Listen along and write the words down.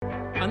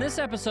On this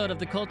episode of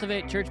the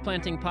Cultivate Church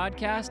Planting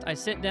Podcast, I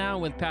sit down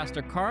with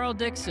Pastor Carl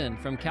Dixon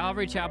from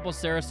Calvary Chapel,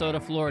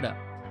 Sarasota, Florida.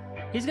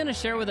 He's going to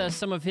share with us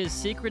some of his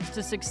secrets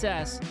to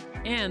success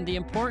and the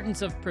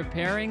importance of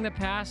preparing the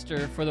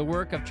pastor for the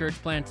work of church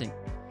planting.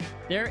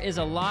 There is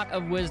a lot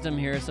of wisdom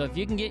here, so if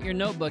you can get your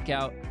notebook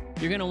out,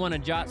 you're going to want to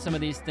jot some of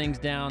these things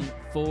down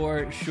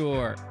for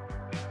sure.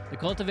 The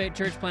Cultivate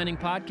Church Planting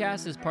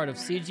Podcast is part of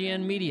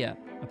CGN Media,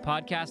 a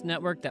podcast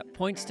network that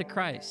points to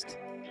Christ.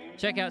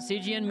 Check out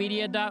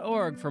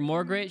cgnmedia.org for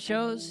more great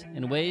shows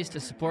and ways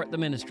to support the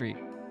ministry.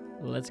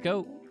 Let's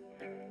go.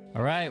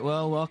 All right.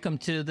 Well, welcome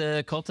to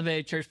the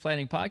Cultivate Church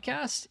Planting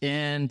Podcast.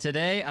 And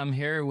today I'm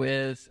here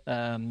with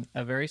a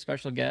very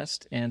special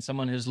guest and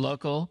someone who's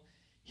local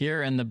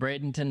here in the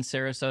Bradenton,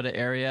 Sarasota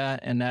area,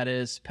 and that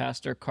is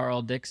Pastor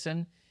Carl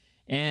Dixon.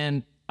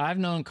 And I've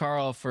known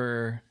Carl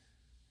for,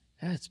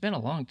 it's been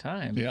a long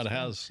time. Yeah, it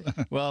has.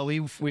 Well,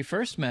 we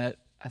first met,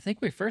 I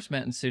think we first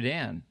met in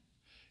Sudan.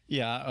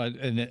 Yeah,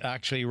 and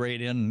actually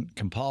right in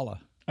Kampala.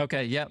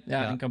 Okay, yeah,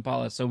 in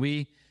Kampala. So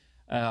we,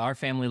 our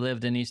family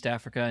lived in East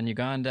Africa and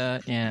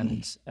Uganda,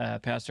 and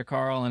Pastor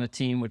Carl and a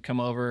team would come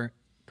over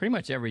pretty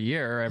much every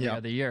year, every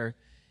other year,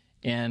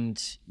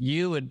 and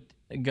you would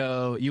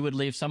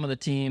leave some of the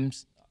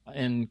teams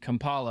in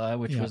Kampala,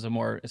 which was a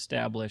more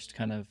established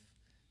kind of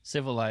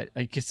civilized,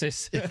 I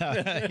guess,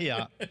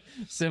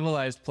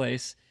 civilized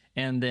place,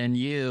 and then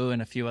you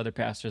and a few other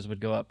pastors would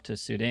go up to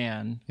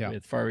Sudan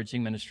with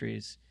far-reaching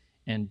ministries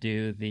and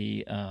do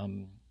the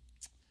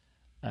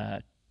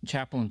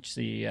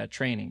chaplaincy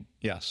training.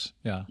 Yes,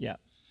 yeah. Yeah.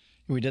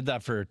 We did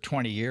that for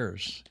 20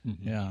 years.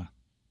 Mm-hmm. Yeah.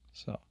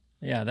 So.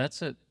 Yeah,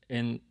 that's it.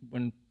 And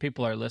when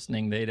people are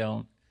listening,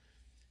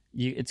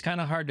 it's kind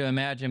of hard to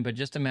imagine, but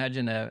just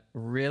imagine a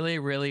really,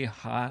 really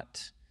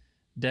hot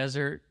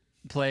desert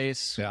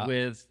place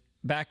with,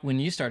 back when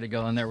you started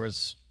going, there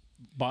was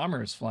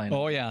bombers flying.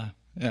 Oh, yeah.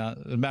 Yeah.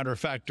 As a matter of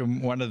fact,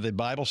 one of the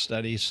Bible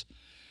studies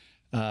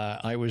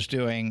I was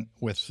doing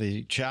with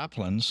the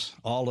chaplains,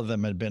 all of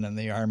them had been in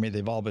the Army.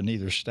 They've all been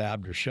either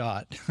stabbed or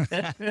shot.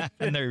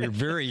 And they're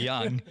very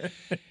young.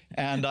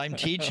 And I'm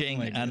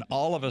teaching, and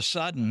all of a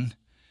sudden,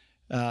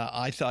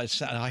 I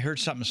heard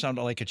something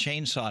sounded like a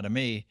chainsaw to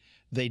me.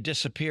 They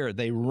disappeared.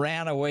 They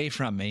ran away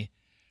from me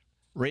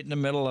right in the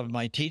middle of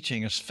my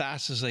teaching as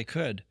fast as they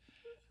could.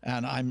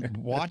 And I'm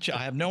watching.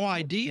 I have no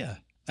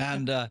idea.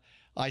 And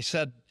I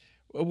said,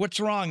 "What's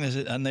wrong?"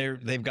 And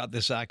they've got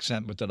this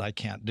accent that I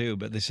can't do,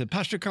 but they said,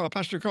 Pastor Carl,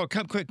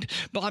 come quick.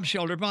 Bomb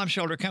shelter,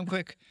 come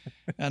quick."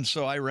 And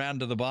so I ran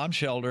to the bomb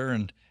shelter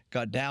and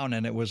got down,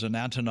 and it was an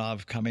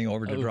Antonov coming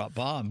over to drop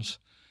bombs.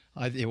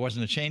 It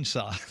wasn't a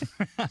chainsaw.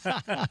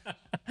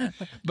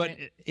 But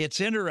it's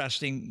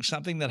interesting,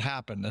 something that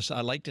happened.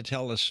 I like to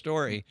tell this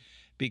story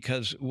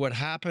because what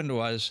happened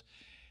was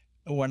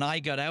when I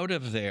got out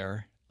of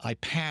there, I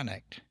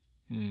panicked.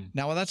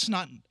 Now, that's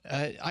not,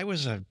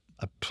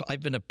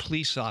 I've been a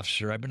police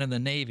officer. I've been in the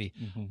Navy.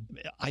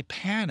 Mm-hmm. I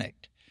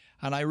panicked,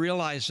 and I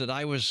realized that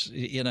I was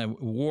in a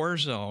war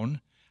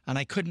zone, and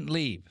I couldn't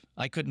leave.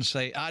 I couldn't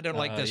say, "I don't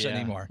like this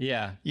anymore."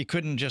 Yeah, you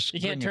couldn't just. You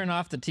can't turn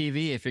off the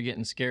TV if you're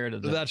getting scared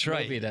of the That's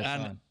right. movie that's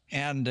on.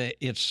 And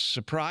it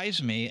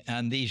surprised me,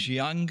 and these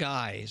young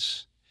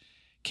guys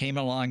came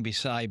along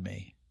beside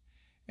me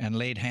and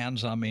laid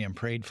hands on me and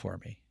prayed for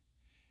me,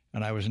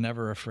 and I was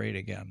never afraid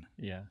again.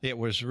 Yeah, it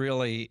was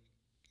really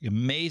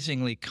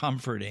amazingly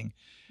comforting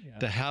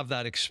to have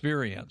that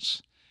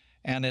experience.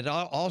 And it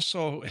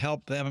also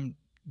helped them.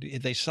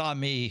 They saw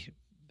me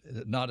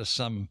not as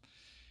some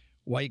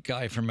white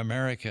guy from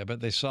America, but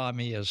they saw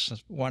me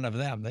as one of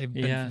them.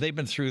 They've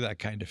been through that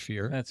kind of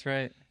fear. That's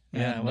right.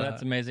 Yeah, and, well,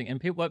 that's amazing.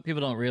 And what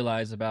people don't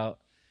realize about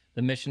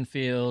the mission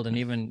field and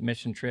even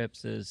mission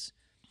trips is,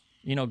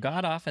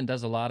 God often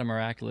does a lot of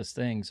miraculous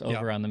things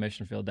over on the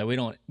mission field that we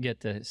don't get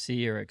to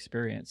see or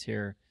experience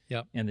here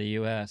in the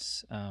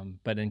U.S.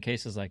 But in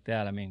cases like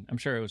that, I'm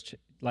sure it was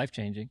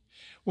life-changing.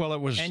 Well, it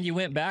was. And you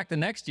went back the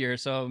next year,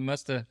 so it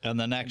must have. And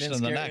the next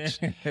and the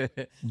next.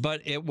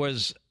 But it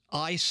was,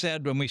 I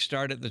said when we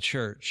started the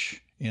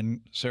church in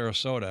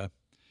Sarasota,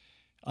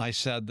 I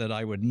said that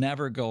I would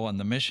never go on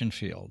the mission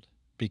field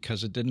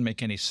because it didn't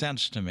make any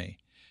sense to me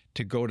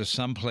to go to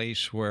some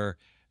place where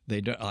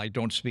I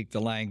don't speak the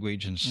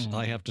language, and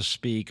I have to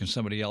speak and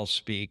somebody else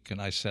speak.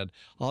 And I said,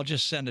 I'll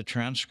just send a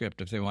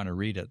transcript if they want to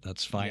read it.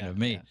 That's fine with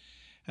me. Yeah.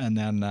 And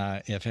then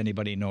if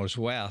anybody knows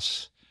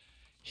Wes,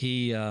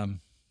 he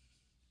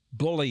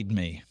bullied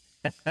me.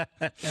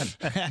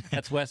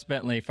 That's Wes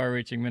Bentley, Far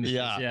Reaching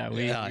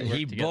Ministries.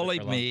 He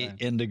bullied me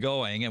into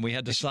going, and we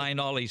had to sign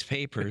all these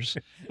papers.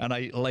 And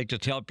I like to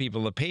tell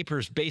people the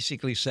papers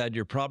basically said,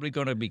 "You're probably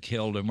going to be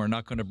killed, and we're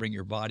not going to bring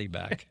your body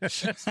back."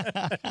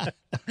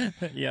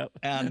 Yep.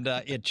 And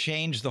it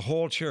changed the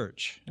whole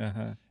church.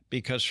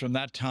 Because from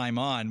that time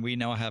on, we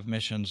now have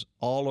missions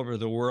all over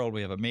the world.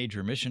 We have a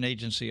major mission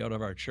agency out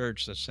of our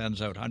church that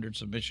sends out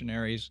hundreds of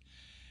missionaries.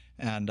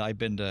 And I've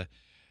been to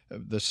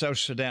the South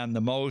Sudan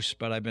the most,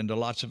 but I've been to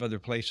lots of other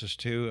places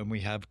too. And we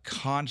have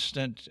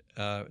constant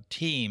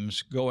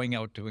teams going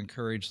out to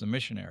encourage the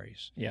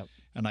missionaries. Yep.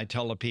 And I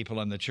tell the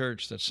people in the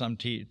church that some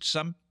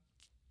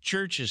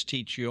churches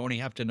teach you only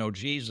have to know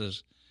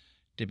Jesus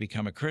to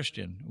become a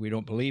Christian. We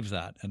don't believe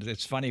that. And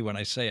it's funny when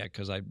I say it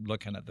because I'm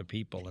looking at the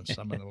people and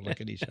some of them look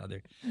at each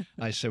other.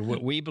 I said,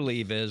 what we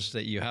believe is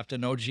that you have to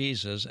know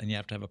Jesus and you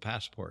have to have a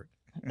passport.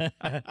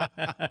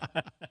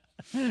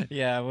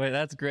 Yeah, well,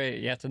 that's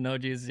great. You have to know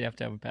Jesus. You have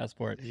to have a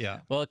passport.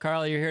 Yeah. Well,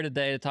 Carl, you're here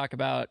today to talk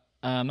about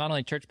not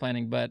only church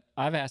planting, but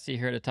I've asked you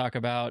here to talk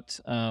about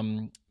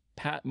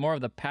more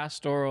of the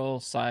pastoral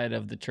side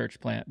of the church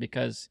plant,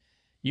 because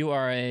you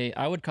are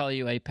I would call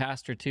you a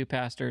pastor to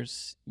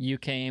pastors. You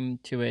came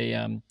to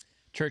a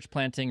church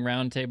planting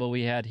roundtable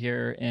we had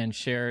here and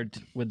shared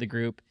with the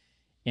group.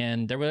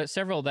 And there were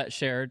several that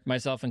shared,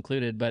 myself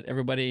included, but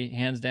everybody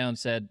hands down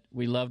said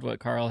we loved what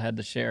Carl had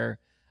to share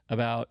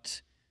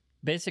about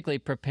basically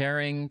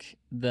preparing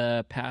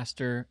the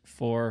pastor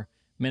for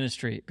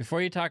ministry.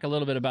 Before you talk a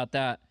little bit about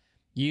that,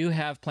 you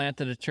have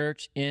planted a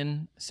church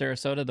in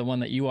Sarasota, the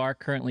one that you are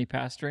currently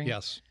pastoring.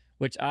 Yes.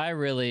 Which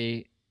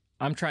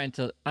I'm trying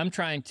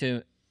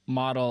to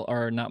model,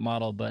 or not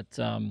model, but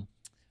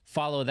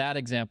follow that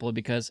example,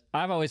 because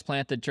I've always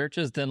planted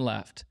churches, then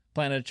left.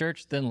 Planted a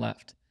church, then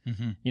left.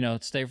 Mm-hmm.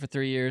 Stay for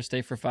 3 years,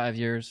 stay for 5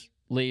 years,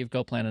 leave,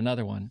 go plant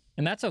another one.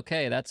 And that's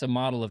okay. That's a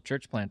model of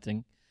church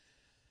planting.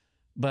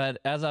 But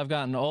as I've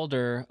gotten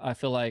older, I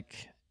feel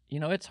like,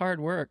 it's hard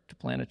work to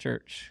plant a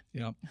church.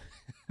 Yeah.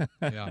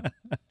 Yeah.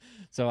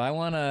 So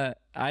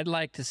I'd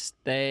like to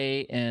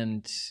stay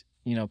and,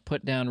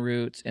 put down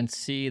roots and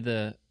see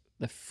the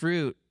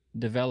fruit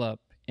develop.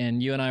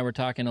 And you and I were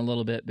talking a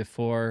little bit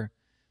before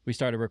we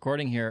started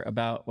recording here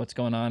about what's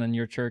going on in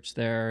your church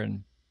there.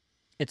 And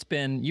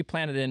you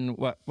planted in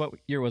what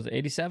year was it?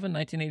 87,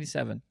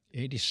 1987?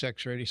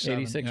 86 or 87.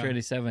 86 yeah. or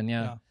 87,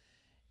 yeah.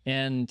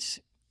 And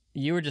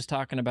you were just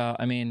talking about,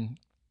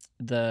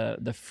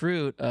 the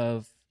fruit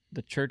of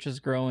the church is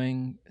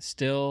growing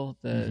still.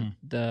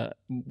 The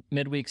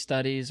midweek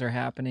studies are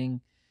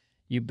happening.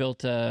 You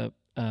built a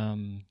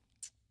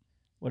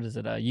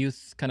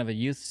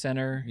youth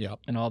center. Yep.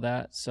 And all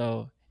that.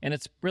 So, and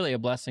it's really a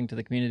blessing to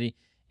the community.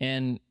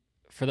 And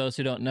for those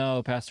who don't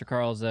know, Pastor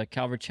Carl is a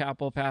Calvary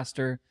Chapel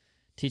pastor,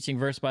 teaching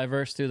verse by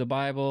verse through the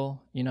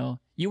Bible.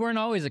 You weren't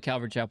always a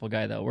Calvary Chapel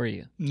guy, though, were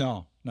you?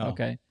 No.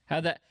 Okay.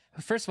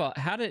 First of all,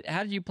 how did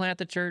you plant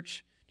the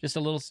church? Just a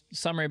little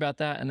summary about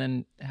that, and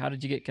then how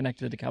did you get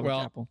connected to Calvary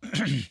Chapel?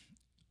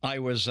 I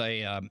was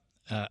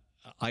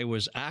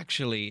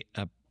actually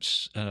a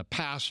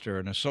pastor,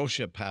 an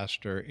associate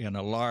pastor in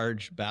a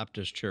large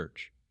Baptist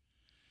church.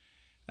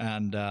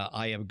 And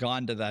I have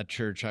gone to that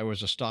church. I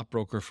was a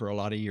stockbroker for a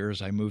lot of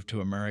years. I moved to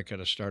America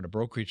to start a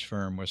brokerage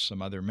firm with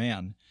some other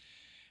men.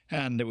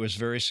 And it was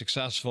very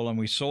successful, and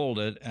we sold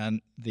it. And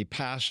the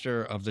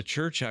pastor of the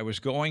church I was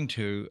going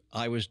to,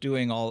 I was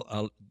doing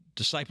all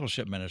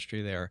discipleship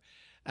ministry there,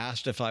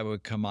 asked if I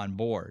would come on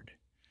board.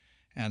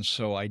 And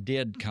so I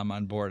did come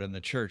on board in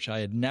the church. I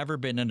had never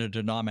been in a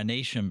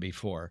denomination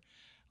before.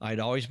 I'd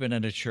always been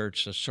in a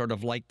church that's sort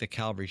of like the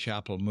Calvary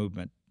Chapel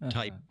movement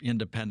type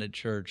independent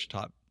church,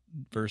 taught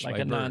verse by verse.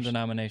 Like a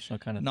non-denominational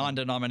kind of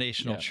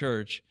non-denominational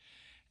church.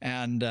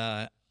 And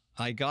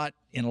I got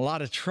in a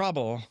lot of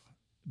trouble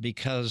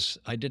because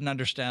I didn't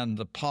understand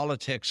the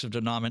politics of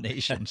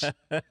denominations.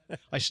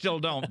 I still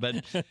don't,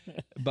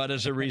 but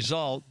as a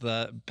result,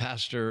 the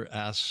pastor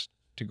asked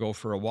to go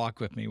for a walk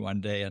with me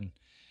one day, and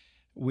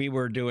we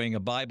were doing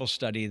a Bible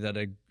study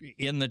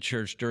in the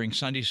church during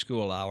Sunday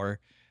school hour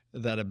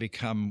that had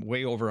become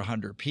way over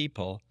 100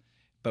 people.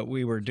 But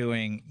we were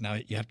doing, now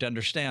you have to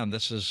understand,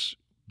 this is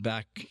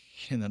back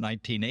in the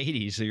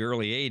 1980s, the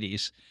early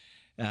 80s.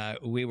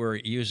 We were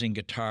using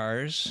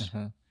guitars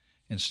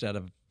instead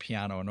of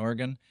piano and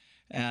organ.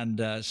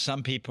 And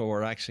some people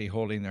were actually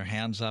holding their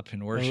hands up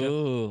in worship.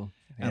 Ooh,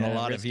 and a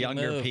lot of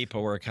younger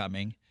people were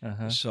coming.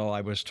 So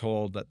I was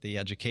told that the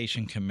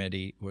education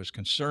committee was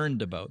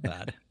concerned about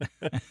that.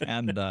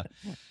 and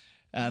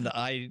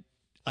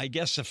I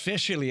guess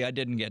officially I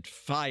didn't get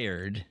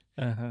fired,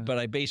 but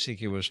I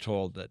basically was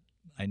told that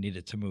I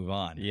needed to move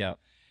on. Yeah.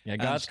 Yeah,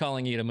 God's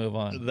calling you to move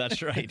on.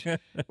 That's right.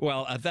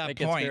 Well, at that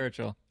point,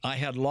 I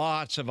had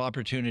lots of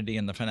opportunity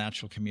in the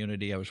financial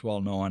community. I was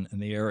well known in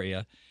the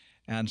area.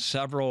 And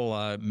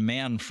several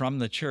men from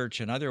the church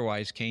and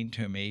otherwise came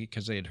to me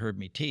because they had heard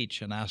me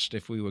teach and asked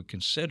if we would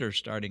consider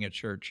starting a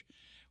church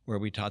where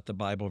we taught the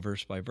Bible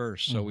verse by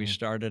verse. So we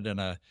started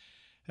in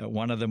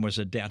one of them was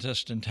a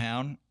dentist in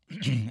town,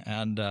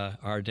 and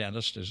our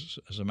dentist is,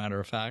 as a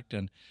matter of fact,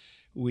 and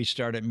we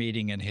started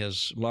meeting in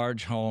his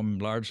large home,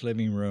 large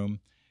living room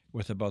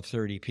with about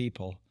 30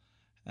 people.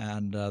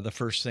 And the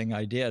first thing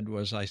I did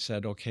was I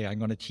said, okay, I'm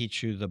going to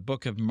teach you the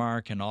book of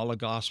Mark and all the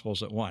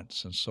Gospels at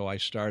once. And so I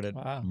started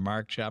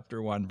Mark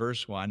chapter 1,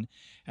 verse 1,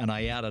 and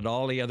I added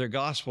all the other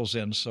Gospels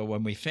in. So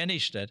when we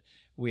finished it,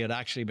 we had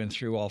actually been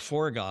through all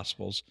 4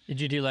 Gospels.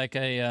 Did you do like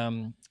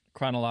a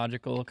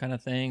chronological kind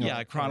of thing? Yeah,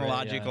 a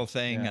chronological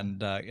thing,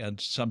 and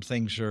some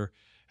things are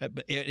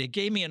it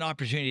gave me an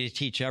opportunity to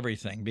teach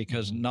everything,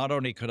 because not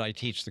only could I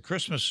teach the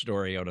Christmas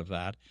story out of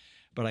that,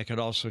 but I could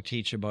also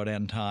teach about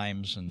end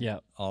times and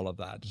all of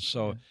that.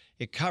 So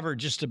it covered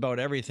just about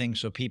everything,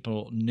 so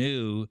people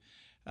knew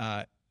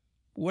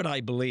what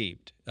I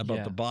believed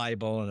about the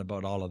Bible and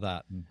about all of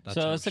that. And that's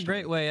so it's a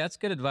great way. That's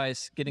good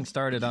advice getting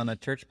started on a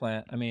church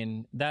plant. I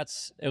mean,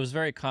 it was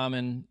very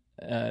common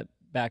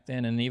back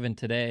then and even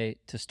today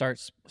to start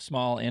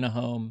small in a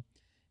home,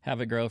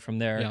 have it grow from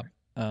there,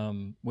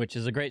 which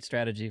is a great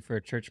strategy for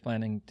church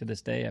planting to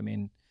this day. I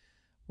mean,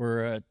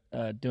 we're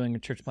doing a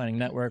church planting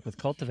network with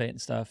Cultivate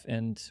and stuff,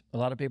 and a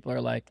lot of people are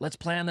like, let's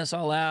plan this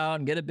all out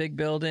and get a big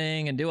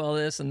building and do all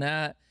this and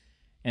that.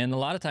 And a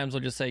lot of times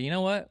we'll just say, you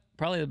know what,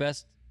 probably the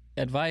best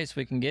advice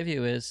we can give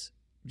you is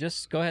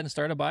just go ahead and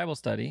start a Bible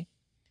study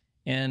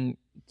and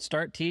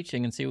start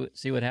teaching and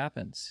see what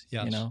happens.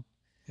 Yes. You know?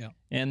 Yeah.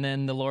 And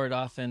then the Lord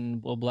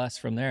often will bless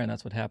from there, and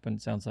that's what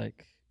happened, sounds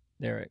like,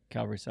 there at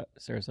Calvary,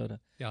 Sarasota.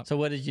 Yeah. So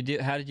what did you do?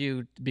 How did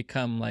you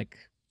become, like,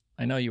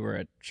 I know you were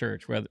at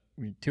church where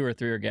 2 or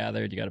 3 are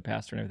gathered, you got a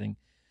pastor and everything.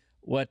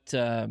 What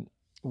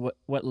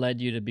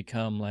led you to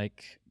become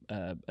like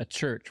a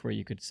church where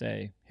you could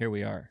say, here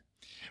we are?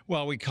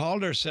 Well, we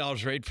called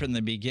ourselves right from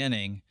the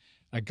beginning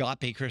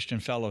Agape Christian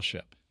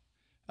Fellowship.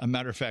 A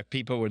matter of fact,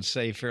 people would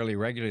say fairly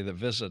regularly that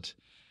visit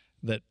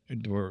that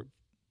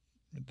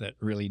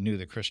really knew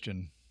the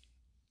Christian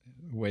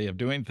way of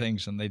doing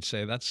things, and they'd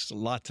say, that's a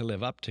lot to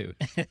live up to.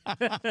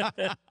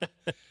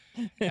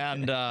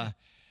 And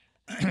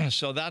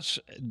so that's,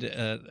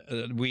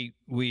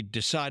 we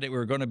decided we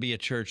were going to be a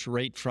church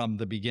right from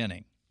the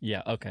beginning.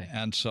 Yeah, okay.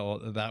 And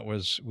so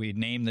we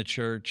named the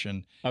church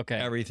and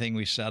everything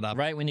we set up.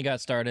 Right when you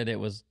got started, it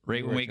was...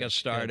 Right when we got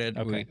started,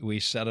 we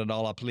set it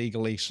all up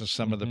legally, so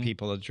some of the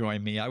people that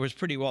joined me, I was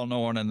pretty well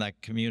known in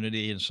that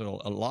community, and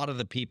so a lot of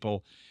the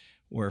people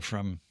were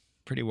from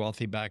pretty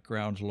wealthy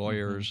backgrounds,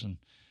 lawyers and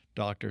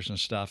doctors and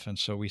stuff, and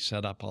so we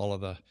set up all of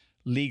the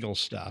legal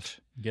stuff.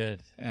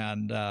 Good.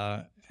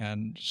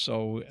 And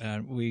so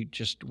we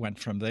just went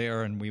from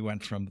there, and we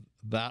went from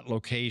that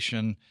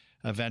location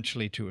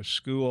eventually to a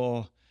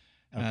school,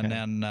 and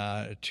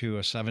then to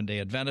a Seventh-day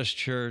Adventist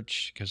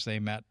church, because they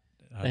met.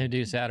 They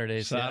do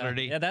Saturdays.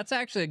 Saturday. Yeah, that's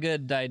actually a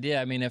good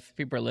idea. I mean, if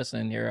people are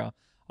listening here,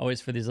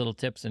 always for these little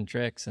tips and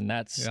tricks, and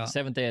that's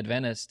Seventh-day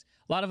Adventist.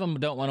 A lot of them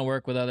don't want to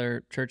work with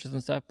other churches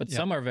and stuff, but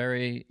some are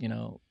very,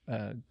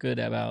 good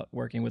about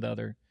working with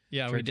other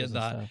churches. We did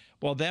that.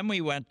 Well, then we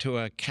went to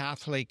a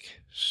Catholic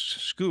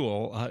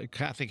school,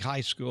 Catholic high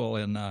school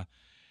in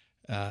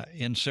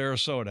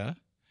Sarasota,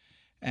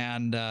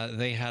 and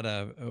they had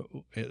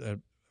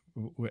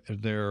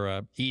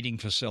their eating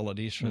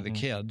facilities for the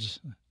kids.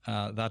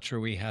 That's where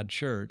we had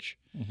church.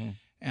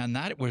 And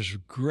that was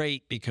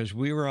great because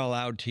we were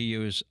allowed to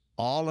use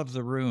all of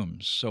the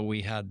rooms. So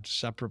we had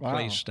separate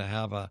place to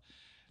have a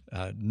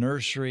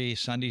nursery,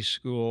 Sunday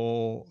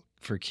school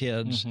for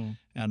kids,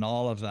 and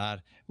all of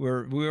that. We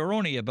were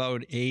only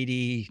about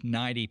 80,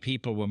 90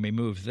 people when we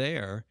moved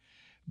there,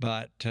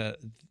 but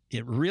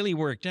it really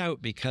worked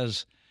out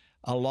because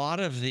a lot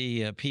of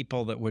the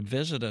people that would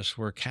visit us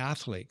were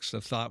Catholics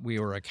that thought we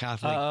were a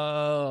Catholic.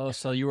 Oh,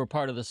 so you were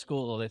part of the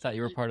school. They thought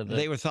you were part of the...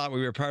 They thought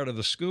we were part of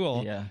the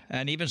school. Yeah.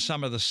 And even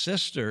some of the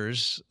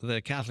sisters,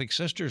 the Catholic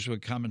sisters,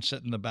 would come and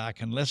sit in the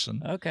back and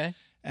listen. Okay.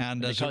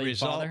 And as a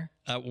result,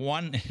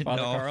 Father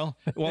Carl?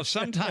 Well,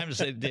 sometimes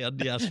they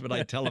did, yes, but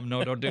I tell them,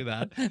 no, don't do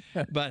that.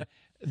 But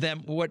then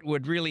what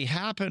would really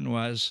happen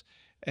is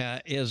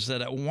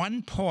that at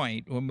one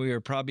point, when we were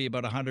probably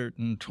about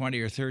 120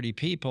 or 30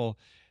 people,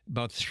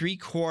 about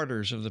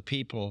 3/4 of the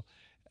people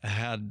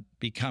had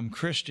become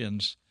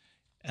Christians,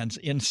 and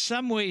in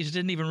some ways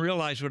didn't even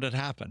realize what had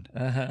happened.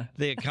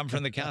 They had come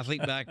from the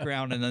Catholic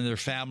background, and then their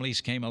families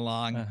came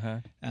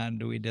along,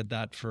 and we did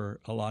that for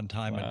a long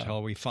time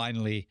until we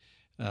finally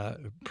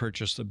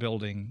purchased the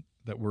building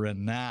that we're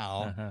in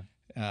now.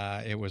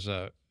 It was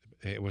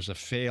a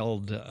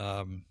failed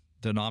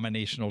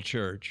denominational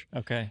church.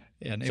 Okay.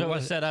 And so it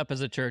was set up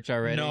as a church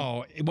already?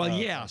 No. Well,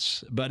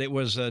 yes, but it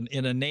was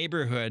in a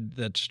neighborhood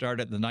that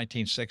started in the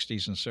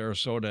 1960s in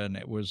Sarasota, and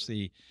it was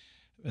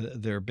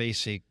their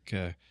basic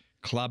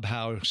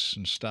clubhouse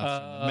and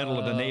stuff in the middle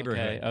of the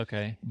neighborhood.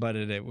 Okay. But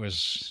it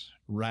was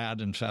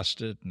rat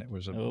infested, and it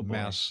was a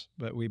mess.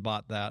 But we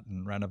bought that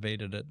and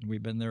renovated it, and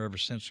we've been there ever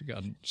since.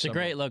 It's a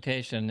great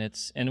location.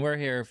 And we're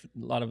here,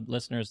 a lot of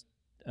listeners,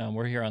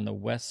 we're here on the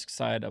west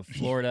side of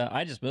Florida.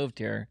 I just moved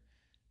here.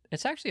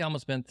 It's actually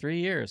almost been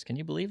 3 years. Can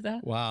you believe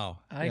that? Wow.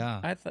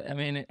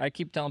 I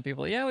keep telling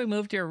people, we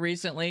moved here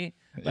recently,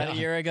 about a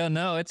year ago.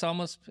 No,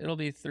 it'll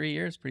be 3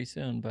 years pretty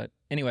soon. But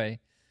anyway,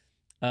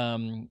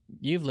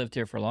 you've lived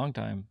here for a long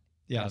time.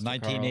 Yeah, Pastor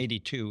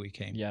 1982 Carl. we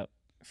came. Yep,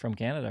 from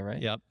Canada,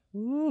 right? Yep.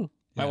 Woo.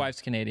 My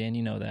wife's Canadian,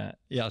 you know that.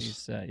 Yes.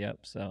 She's,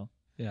 so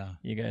yeah,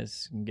 you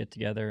guys can get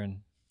together and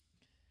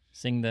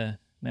sing the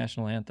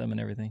national anthem and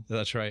everything.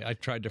 That's right. I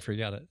tried to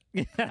forget it.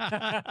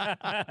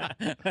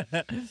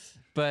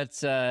 But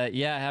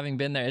having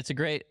been there, it's a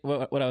great,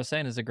 what I was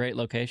saying is a great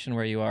location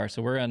where you are.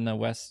 So we're in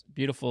the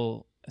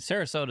beautiful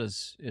Sarasota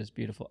is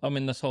beautiful. I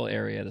mean, this whole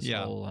area, this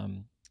Yeah. whole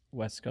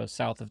West Coast,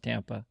 south of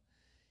Tampa.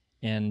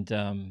 And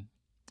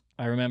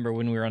I remember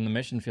when we were on the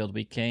mission field,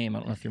 I don't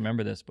know if you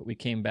remember this, but we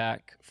came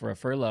back for a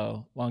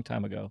furlough a long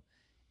time ago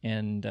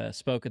and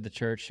spoke at the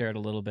church, shared a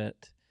little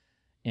bit,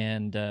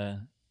 and,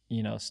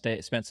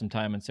 spent some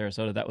time in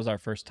Sarasota. That was our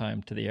first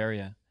time to the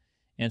area.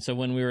 And so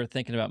when we were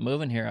thinking about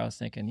moving here, I was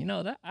thinking,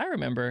 I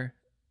remember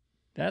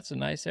that's a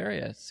nice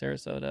area,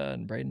 Sarasota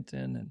and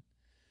Bradenton. And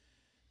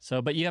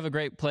so, but you have a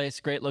great place,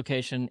 great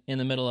location in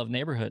the middle of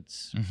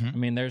neighborhoods. Mm-hmm. I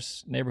mean,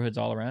 there's neighborhoods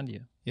all around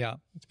you. Yeah.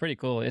 It's pretty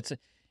cool.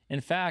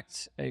 In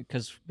fact,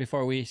 because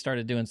before we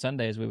started doing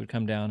Sundays, we would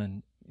come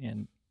down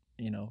and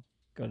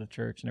go to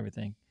church and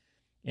everything.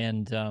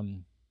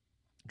 And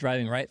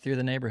driving right through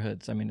the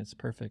neighborhoods, I mean, it's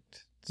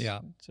perfect.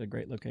 It's a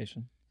great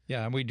location.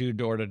 Yeah, and we do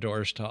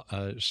door-to-doors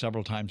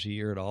several times a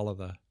year at all of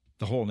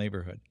the whole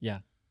neighborhood. Yeah,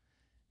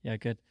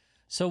 good.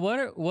 So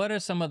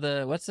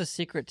what's the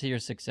secret to your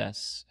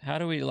success? How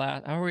are we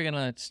going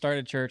to start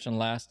a church and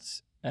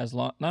last as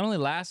long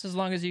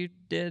as you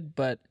did,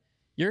 but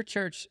your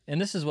church, and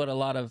this is what a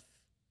lot of,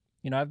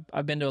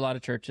 I've been to a lot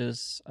of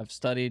churches, I've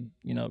studied,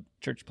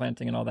 church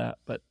planting and all that,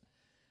 but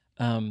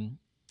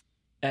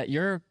at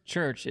your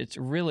church, it's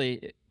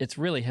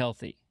really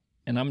healthy.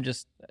 And I'm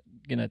just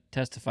going to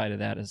testify to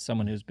that as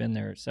someone who's been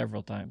there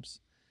several times.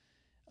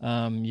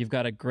 You've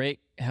got a great,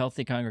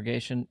 healthy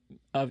congregation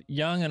of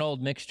young and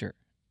old mixture.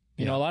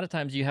 You know, a lot of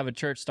times you have a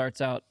church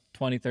starts out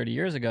 20, 30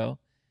 years ago,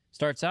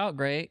 starts out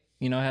great,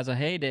 has a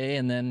heyday,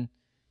 and then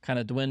kind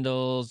of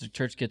dwindles, the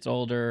church gets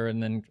older,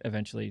 and then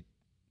eventually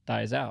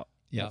dies out,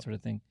 that sort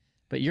of thing.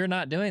 But you're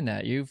not doing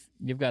that. You've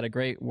got a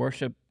great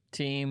worship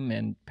team,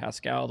 and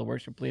Pascal, the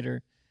worship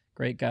leader,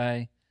 great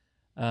guy.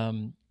 I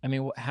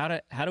mean,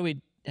 how do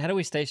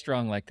we stay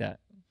strong like that?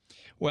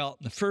 Well,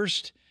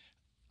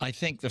 I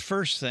think the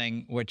first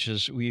thing, which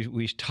is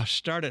we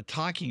started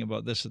talking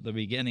about this at the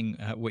beginning,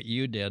 what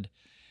you did,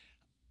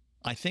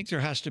 I think there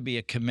has to be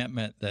a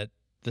commitment that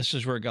this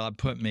is where God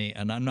put me,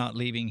 and I'm not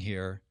leaving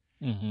here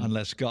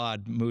unless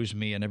God moves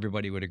me, and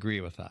everybody would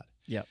agree with that.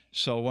 Yep.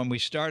 So when we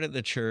started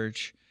the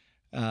church,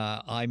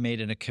 I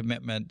made a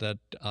commitment that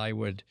I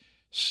would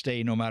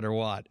stay no matter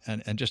what.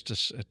 And just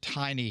a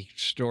tiny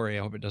story,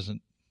 I hope it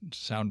doesn't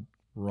sound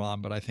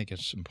wrong, but I think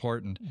it's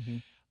important. Mm-hmm.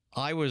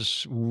 I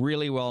was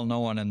really well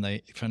known in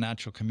the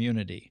financial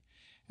community.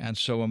 And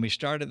so when we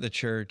started the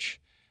church,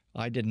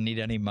 I didn't need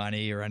any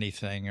money or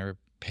anything or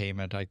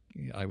payment.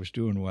 I was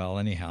doing well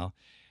anyhow.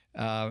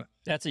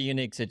 That's a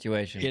unique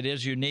situation. It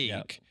is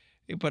unique,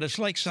 but it's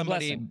like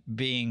somebody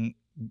being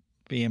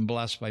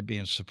blessed by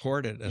being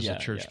supported as a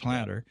church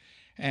planter.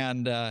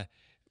 And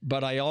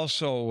but I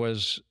also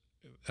was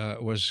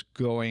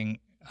going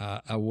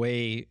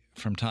away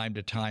from time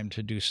to time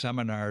to do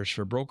seminars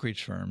for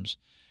brokerage firms,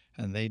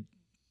 and they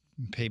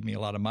paid me a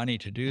lot of money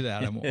to do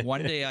that. And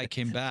one day I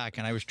came back,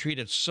 and I was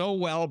treated so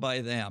well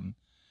by them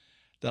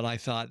that I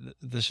thought,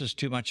 this is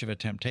too much of a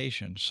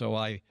temptation. So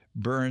I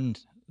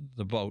burned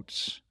the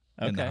boats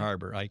in the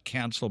harbor. I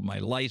canceled my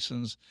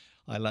license.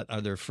 I let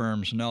other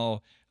firms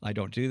know I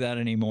don't do that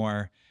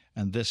anymore,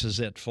 and this is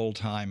it full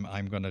time.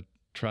 I'm going to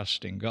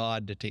trust in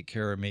God to take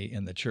care of me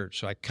in the church.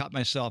 So I cut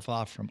myself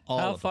off from all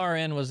of How far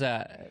in was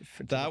that?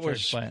 That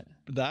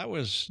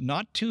was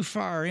not too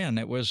far in.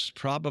 It was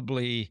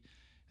probably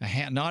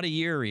not a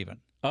year even.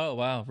 Oh,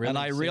 wow. Really? And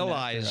I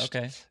realized,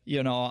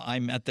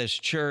 I'm at this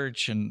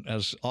church, and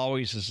as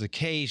always is the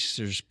case,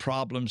 there's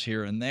problems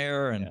here and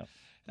there.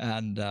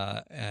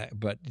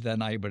 But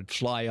then I would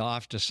fly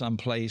off to some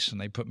place, and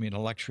they put me in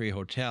a luxury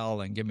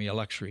hotel and give me a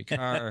luxury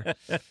car.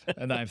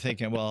 And I'm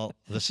thinking, well,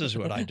 this is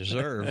what I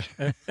deserve.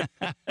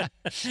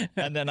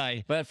 And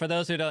then But for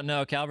those who don't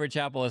know, Calvary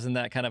Chapel isn't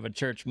that kind of a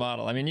church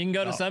model. I mean, you can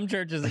go to some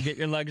churches and get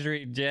your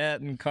luxury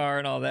jet and car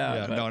and all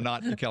that. Yeah, no,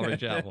 not the Calvary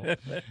Chapel.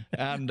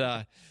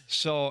 And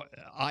so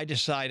I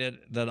decided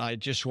that I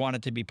just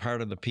wanted to be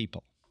part of the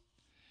people,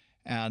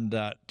 and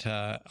that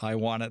I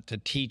wanted to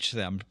teach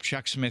them.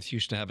 Chuck Smith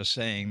used to have a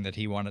saying that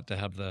he wanted to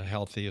have the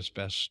healthiest,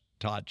 best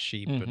taught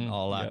sheep and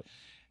all that. Yep.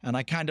 And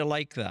I kind of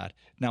like that.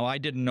 Now, I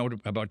didn't know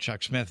about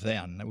Chuck Smith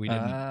then. We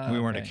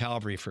weren't at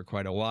Calvary for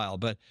quite a while.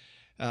 But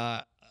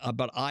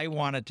I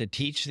wanted to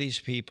teach these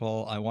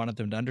people. I wanted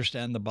them to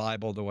understand the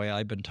Bible the way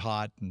I've been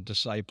taught and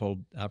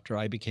discipled after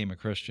I became a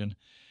Christian,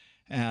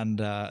 and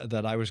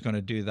that I was going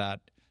to do that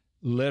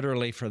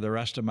literally for the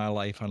rest of my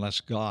life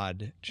unless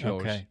God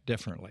chose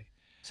differently.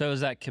 So it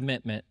was that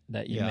commitment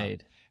that you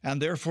made.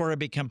 And therefore I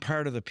become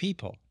part of the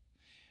people.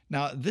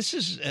 Now, this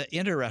is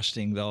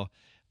interesting, though.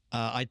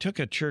 I took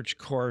a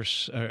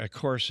course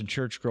in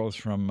church growth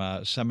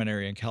from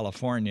seminary in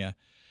California,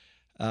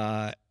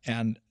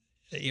 and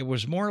it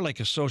was more like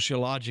a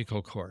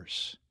sociological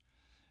course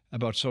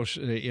about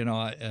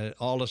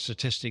all the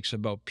statistics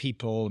about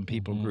people and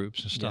people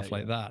groups and stuff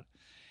like that.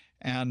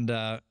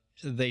 And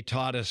they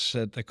taught us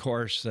at the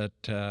course that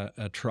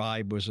a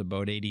tribe was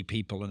about 80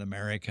 people in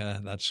America.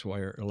 That's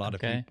where a lot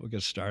of people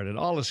get started,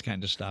 all this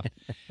kind of stuff.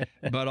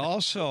 But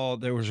also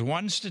there was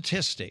one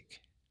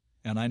statistic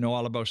and I know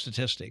all about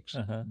statistics,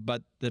 Uh-huh.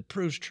 but that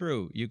proves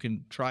true. You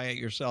can try it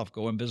yourself.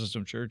 Go and visit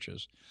some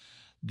churches.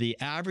 The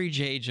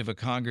average age of a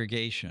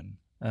congregation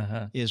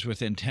Uh-huh. is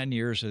within 10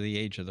 years of the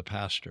age of the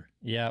pastor.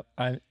 Yeah,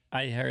 I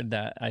heard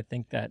that. I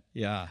think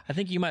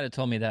you might have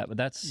told me that, but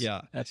that's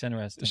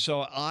interesting.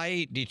 So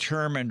I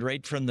determined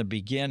right from the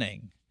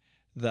beginning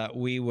that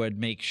we would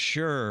make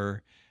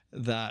sure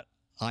that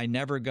I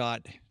never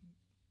got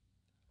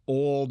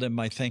old in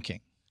my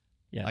thinking.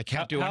 Yeah. I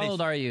can't do anything. How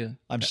old are you?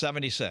 I'm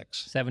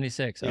 76.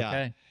 76. Okay.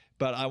 Yeah.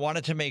 But I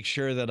wanted to make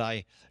sure that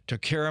I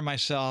took care of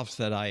myself,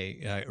 that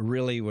I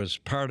really was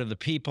part of the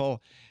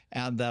people,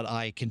 and that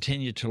I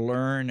continued to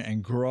learn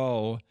and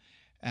grow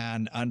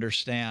and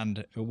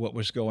understand what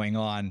was going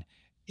on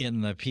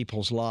in the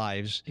people's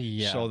lives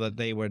so that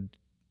they would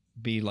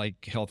be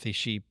like healthy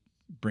sheep,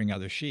 bring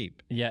other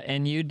sheep. Yeah,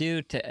 and you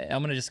do,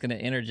 I'm just going to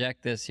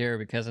interject this here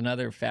because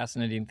another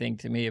fascinating thing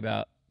to me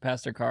about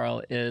Pastor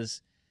Carl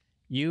is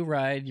you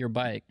ride your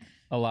bike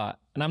a lot.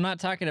 And I'm not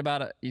talking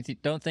about,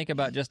 don't think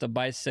about just a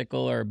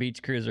bicycle or a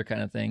beach cruiser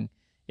kind of thing.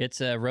 It's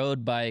a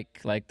road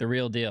bike, like the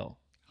real deal.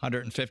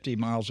 150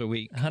 miles a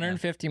week.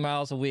 150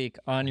 miles a week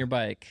on your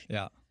bike.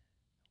 Yeah.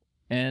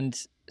 And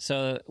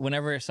so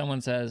whenever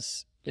someone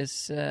says,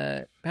 is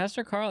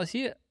Pastor Carl, is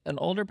he an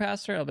older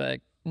pastor? I'll be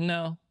like,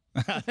 no.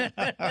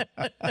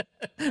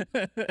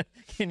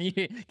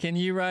 Can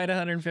you ride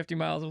 150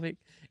 miles a week?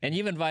 And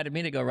you've invited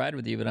me to go ride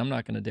with you, but I'm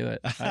not going to do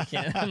it. I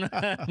can't.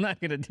 I'm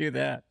not going to do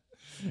that.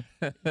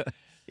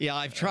 Yeah,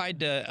 I've tried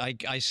to.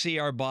 I see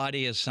our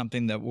body as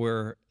something that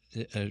we're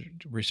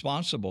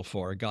responsible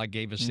for. God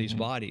gave us these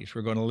bodies.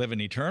 We're going to live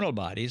in eternal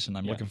bodies, and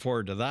I'm looking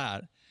forward to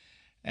that.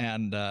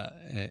 And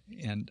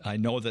I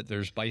know that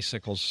there's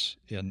bicycles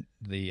in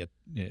the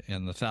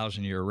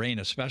 1,000-year reign,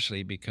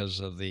 especially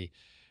because of the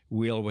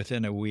wheel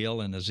within a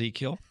wheel in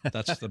Ezekiel.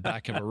 That's the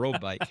back of a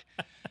road bike.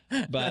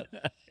 But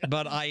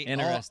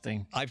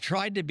Interesting. I've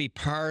tried to be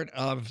part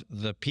of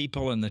the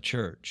people in the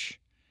church,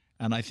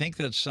 and I think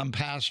that some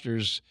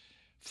pastors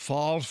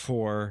fall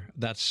for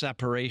that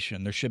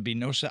separation. There should be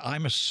no.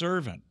 I'm a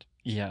servant.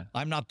 Yeah.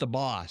 I'm not the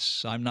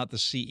boss. I'm not the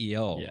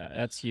CEO. Yeah,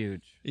 that's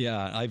huge.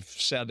 Yeah, I've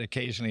said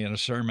occasionally in a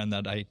sermon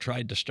that I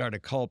tried to start a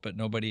cult, but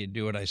nobody would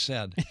do what I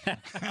said.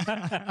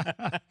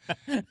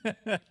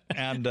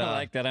 And I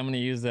like that. I'm going to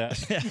use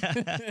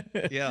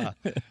that. Yeah.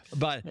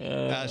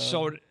 But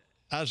so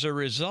as a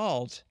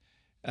result,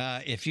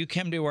 if you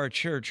come to our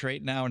church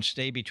right now and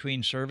stay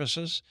between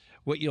services,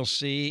 what you'll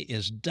see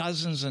is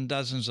dozens and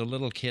dozens of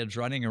little kids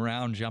running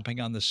around, jumping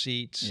on the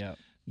seats. Yeah.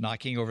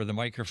 Knocking over the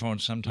microphone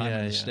sometime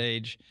on the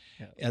stage.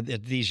 Yeah.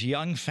 These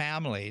young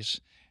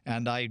families,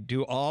 and I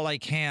do all I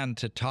can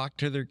to talk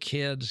to their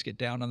kids, get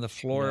down on the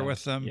floor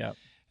with them. Yeah.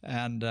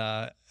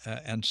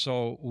 And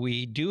so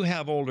we do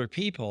have older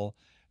people,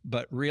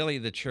 but really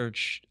the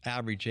church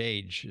average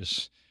age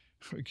is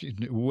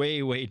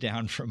way, way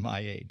down from my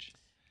age.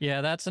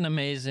 Yeah, that's an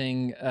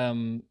amazing,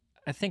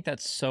 I think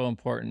that's so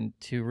important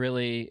to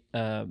really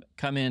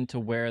come into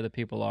where the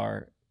people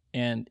are.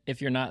 And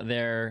if you're not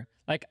there,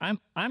 like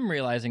I'm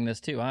realizing this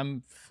too.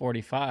 I'm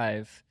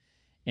 45,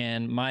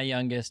 and my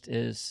youngest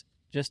is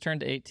just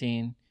turned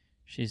 18.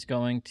 She's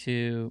going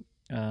to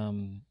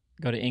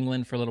go to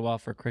England for a little while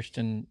for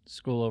Christian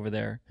school over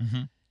there.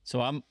 Mm-hmm.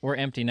 So we're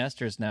empty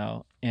nesters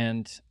now,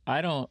 and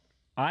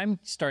I'm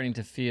starting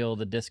to feel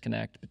the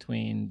disconnect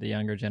between the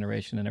younger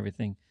generation and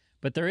everything.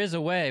 But there is a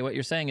way. What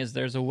you're saying is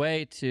there's a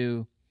way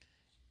to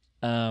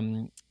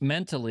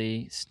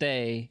mentally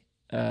stay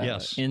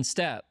in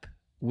step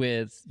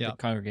with the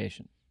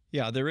congregation.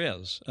 Yeah, there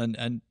is.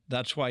 And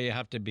that's why you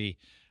have to be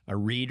a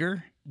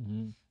reader.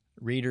 Mm-hmm.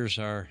 Readers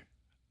are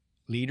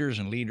leaders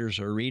and leaders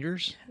are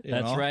readers.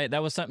 That's right.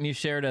 That was something you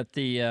shared at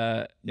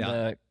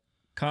the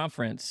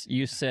conference.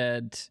 You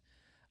said,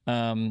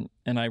 and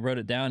I wrote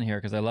it down here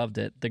because I loved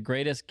it, the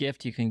greatest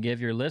gift you can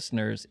give your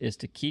listeners is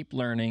to keep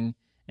learning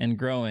and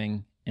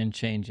growing and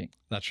changing.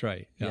 That's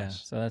right. Yes. Yeah,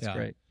 so that's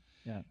great.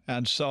 Yeah.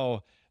 And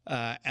so,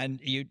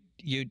 and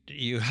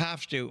you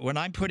have to, when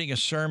I'm putting a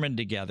sermon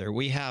together,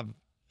 we have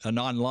an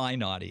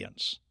online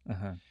audience.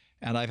 Uh-huh.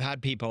 And I've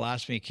had people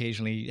ask me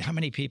occasionally, how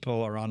many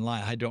people are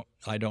online? I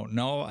don't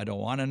know. I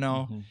don't want to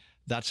know. Mm-hmm.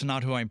 That's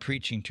not who I'm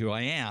preaching to.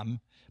 I am,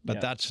 but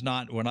that's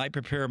not, when I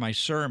prepare my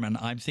sermon,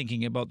 I'm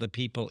thinking about the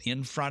people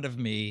in front of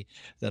me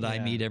that I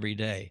meet every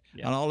day.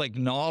 Yeah. And I'll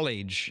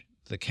acknowledge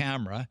the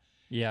camera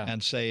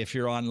and say, if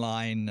you're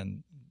online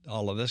and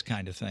all of this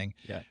kind of thing.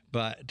 Yeah.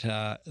 But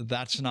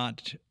that's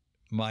not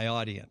my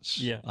audience.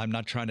 Yeah. I'm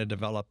not trying to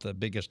develop the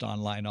biggest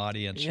online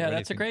audience. Yeah,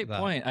 that's a great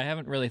point. I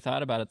haven't really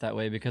thought about it that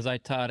way because I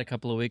taught a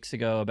couple of weeks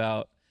ago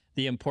about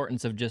the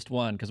importance of just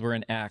one, because we're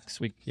in Acts.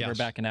 We're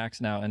back in Acts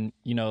now. And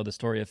you know the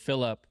story of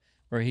Philip,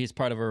 where he's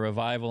part of a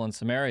revival in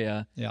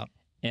Samaria. Yeah.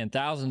 And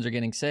thousands are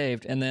getting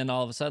saved. And then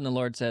all of a sudden the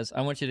Lord says,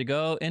 I want you to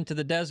go into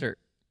the desert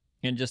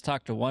and just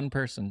talk to one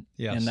person.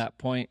 Yes. And that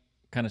point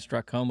kind of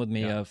struck home with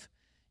me of,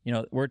 you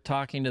know, we're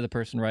talking to the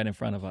person right in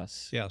front of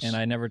us. Yes. And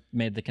I never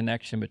made the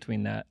connection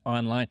between that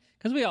online,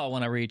 because we all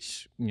want to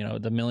reach, you know,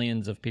 the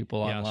millions of people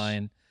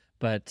online.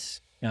 But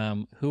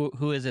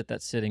who is it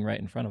that's sitting right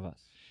in front of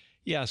us?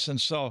 Yes, and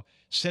so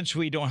since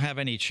we don't have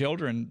any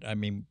children, I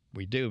mean,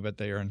 we do, but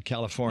they are in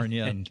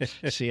California and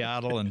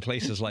Seattle and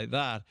places like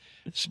that,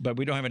 but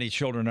we don't have any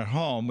children at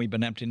home. We've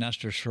been empty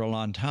nesters for a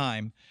long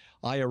time.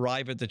 I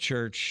arrive at the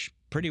church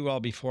pretty well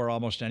before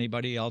almost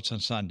anybody else on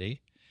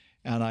Sunday,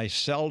 and I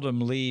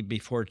seldom leave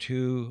before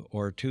 2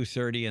 or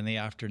 2:30 in the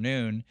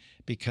afternoon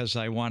because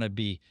I want to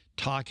be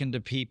talking to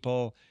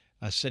people,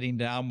 sitting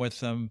down with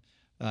them,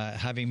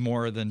 having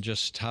more than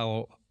just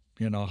hello,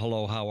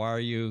 how are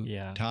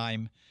you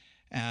time.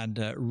 And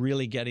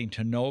really getting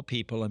to know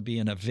people and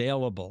being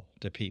available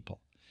to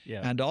people.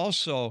 Yeah. And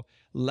also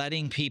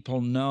letting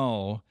people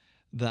know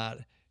that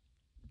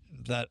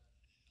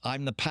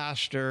I'm the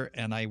pastor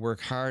and I work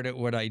hard at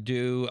what I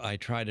do. I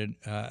try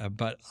to,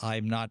 but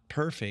I'm not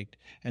perfect.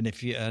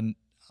 And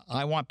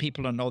I want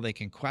people to know they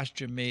can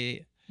question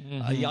me.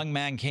 A young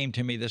man came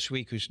to me this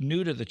week who's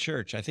new to the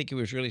church. I think he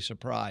was really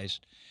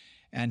surprised.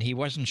 And he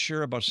wasn't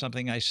sure about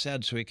something I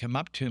said. So he came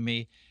up to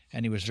me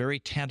and he was very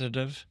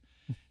tentative.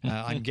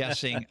 I'm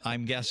guessing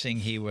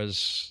he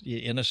was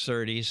in his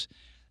 30s,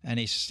 and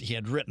he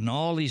had written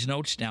all these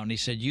notes down. He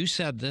said, "You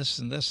said this,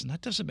 and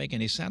that doesn't make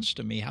any sense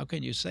to me. How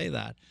can you say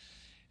that?"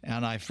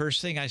 And first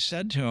thing I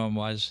said to him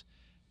was,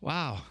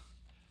 "Wow,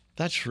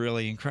 that's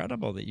really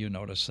incredible that you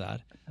noticed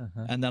that."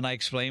 And then I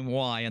explained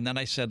why. And then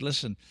I said,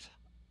 "Listen,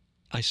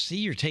 I see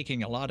you're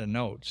taking a lot of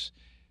notes.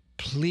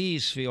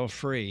 Please feel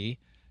free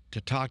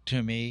to talk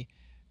to me.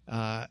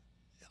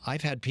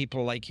 I've had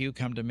people like you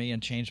come to me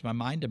and change my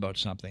mind about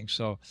something,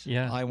 so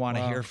I want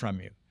to hear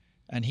from you."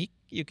 And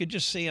you could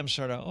just see him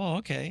sort of, "Oh,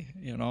 okay."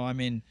 I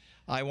mean,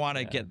 I want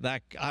to get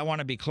that. I want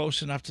to be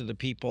close enough to the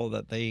people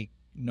that they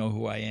know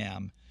who I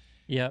am.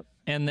 Yep.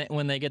 And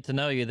when they get to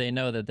know you, they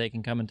know that they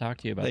can come and talk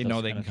to you about They those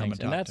know they kind can of come things.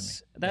 and talk to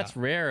me. That's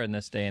rare in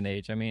this day and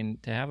age. I mean,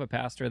 to have a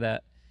pastor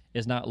that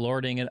is not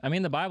lording it. I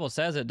mean, the Bible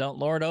says it, don't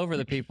lord over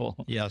the people.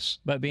 Yes.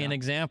 But be an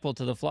example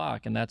to the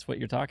flock, and that's what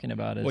you're talking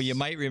about. Well, you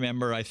might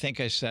remember, I think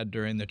I said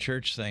during the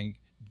church thing,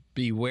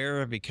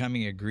 beware of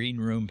becoming a green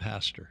room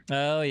pastor.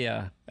 Oh,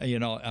 yeah.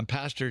 And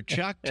Pastor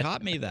Chuck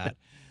taught me that.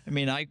 I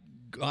mean, I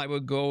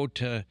would go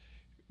to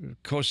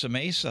Costa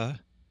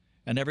Mesa,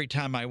 and every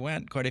time I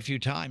went, quite a few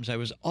times, I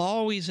was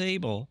always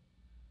able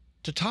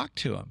to talk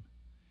to him.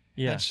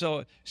 Yeah. And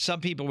so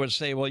some people would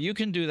say, well, you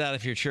can do that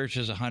if your church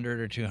is 100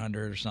 or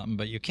 200 or something,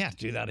 but you can't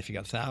do that if you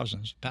got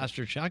thousands.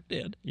 Pastor Chuck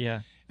did.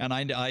 Yeah. And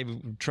I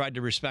tried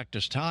to respect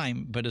his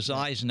time, but his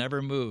eyes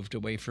never moved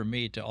away from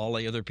me to all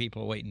the other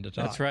people waiting to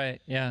talk. That's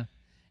right. Yeah.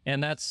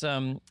 And that's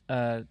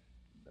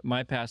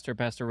my pastor,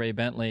 Pastor Ray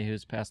Bentley,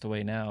 who's passed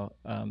away now,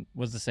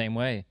 was the same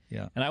way.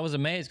 Yeah. And I was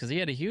amazed because he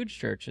had a huge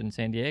church in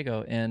San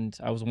Diego, and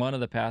I was one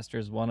of the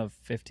pastors, one of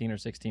 15 or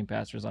 16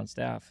 pastors on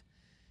staff.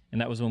 And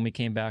that was when we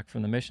came back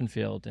from the mission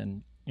field.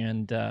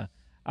 And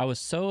I was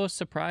so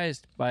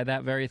surprised by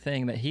that very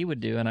thing that he would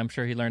do, and I'm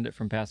sure he learned it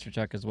from Pastor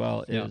Chuck as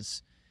well,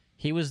 is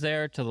he was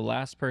there till the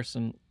last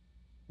person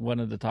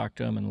wanted to talk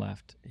to him and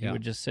left. He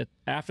would just sit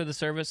after the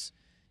service,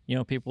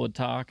 people would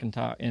talk,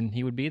 and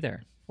he would be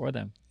there for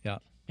them. Yeah.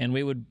 And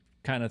we would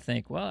kind of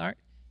think, well,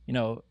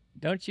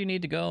 don't you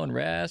need to go and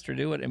rest or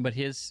do it? But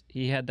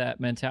he had that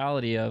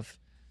mentality of,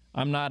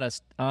 I'm not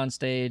on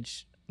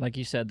stage, like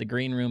you said, the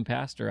green room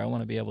pastor. I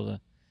want to be able to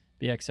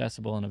be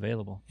accessible and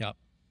available. Yep.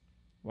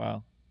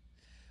 Wow.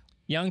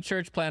 Young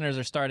church planners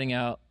are starting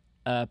out,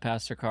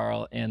 Pastor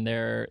Carl, and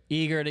they're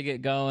eager to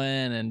get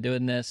going and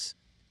doing this.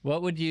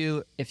 What would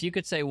if you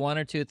could say one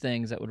or two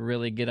things that would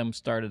really get them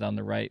started on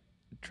the right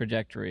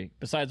trajectory,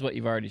 besides what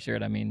you've already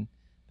shared? I mean,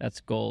 that's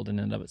gold in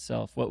and of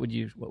itself. What would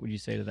you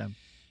say to them?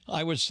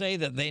 I would say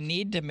that they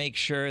need to make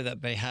sure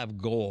that they have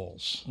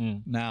goals.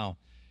 Now,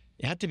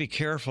 you have to be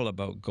careful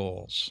about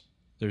goals.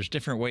 There's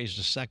different ways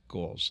to set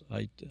goals.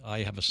 I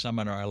have a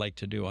seminar I like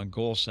to do on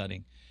goal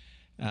setting.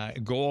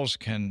 Goals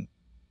can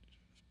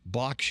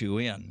box you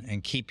in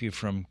and keep you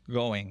from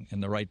going in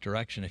the right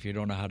direction if you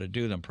don't know how to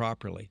do them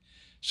properly.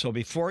 So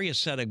before you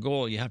set a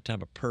goal, you have to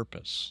have a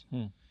purpose.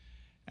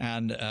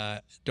 And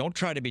don't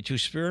try to be too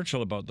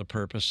spiritual about the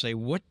purpose. Say,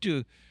 what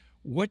do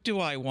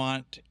I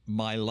want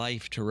my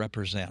life to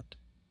represent?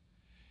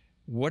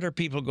 What are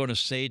people going to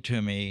say to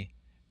me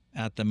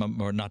at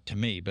or not to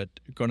me, but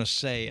going to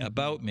say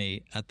about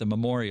me at the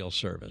memorial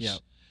service? Yeah.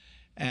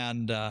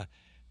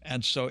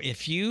 And so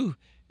if you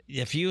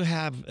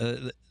have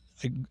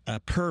a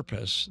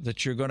purpose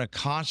that you're going to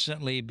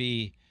constantly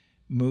be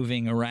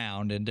moving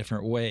around in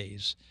different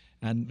ways,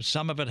 and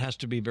some of it has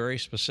to be very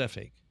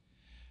specific.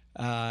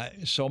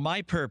 So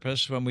my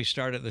purpose when we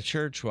started the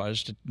church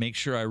was to make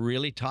sure I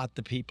really taught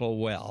the people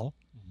well,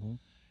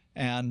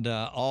 and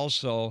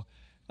also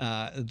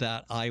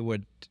that I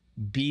would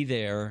be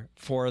there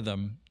for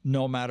them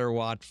no matter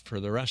what for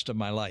the rest of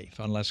my life,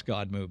 unless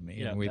God moved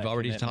me. And we've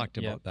already talked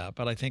about that,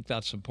 but I think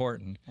that's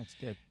important. That's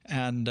good.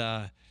 And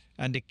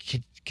to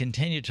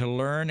continue to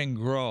learn and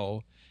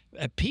grow.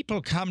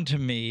 People come to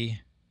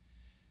me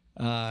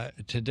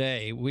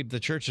today. The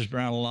church has been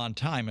around a long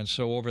time, and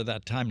so over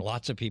that time,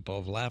 lots of people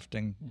have left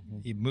and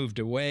moved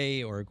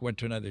away or went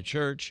to another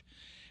church.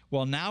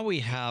 Well, now we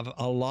have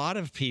a lot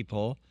of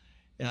people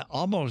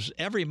almost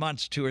every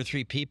month, 2 or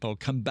 3 people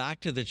come back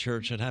to the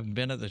church that haven't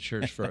been at the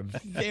church for a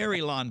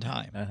very long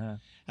time. Uh-huh.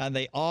 And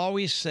they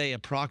always say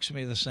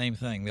approximately the same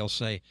thing. They'll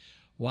say,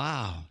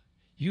 wow,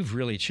 you've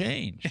really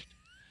changed.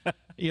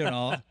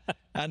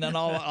 And then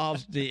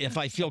if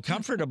I feel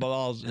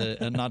comfortable,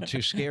 and not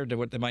too scared of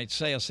what they might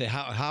say, I'll say,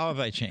 how have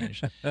I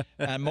changed?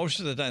 And most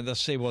of the time they'll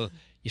say, well,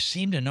 you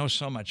seem to know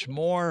so much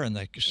more, and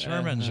the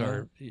sermons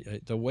are,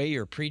 the way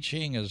you're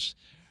preaching is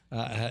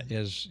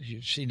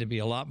you seem to be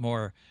a lot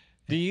more.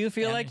 Do you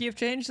feel like you've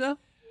changed, though?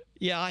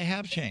 Yeah, I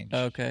have changed.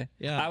 Okay.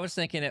 Yeah. I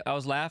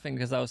was laughing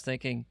because I was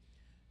thinking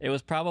it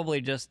was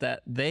probably just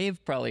that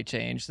they've probably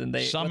changed, and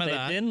they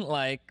didn't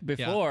like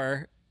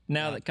before.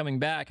 Now that coming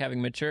back,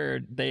 having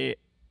matured, they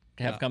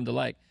have come to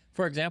like.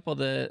 For example,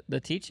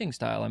 the teaching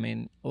style. I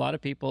mean, a lot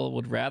of people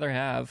would rather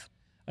have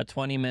a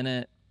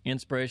 20-minute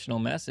inspirational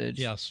message.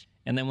 Yes.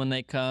 And then when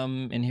they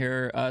come and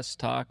hear us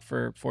talk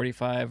for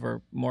 45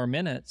 or more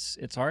minutes,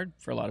 it's hard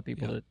for a lot of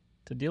people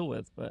to deal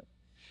with. But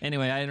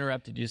anyway, I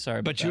interrupted you.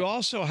 Sorry. But you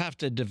also have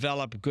to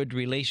develop good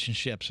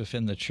relationships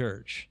within the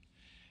church.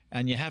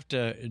 And you have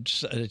to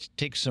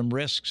take some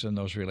risks in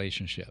those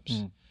relationships.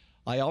 Mm.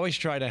 I always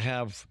try to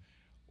have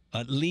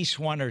at least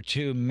 1 or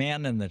 2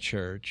 men in the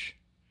church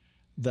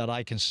that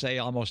I can say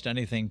almost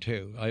anything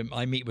to.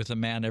 I meet with a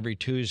man every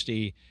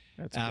Tuesday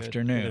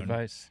afternoon. Good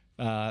advice.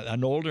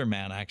 An older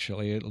man,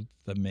 actually,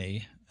 than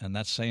me, and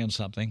that's saying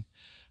something.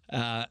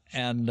 I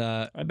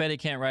bet he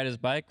can't ride his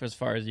bike as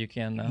far as you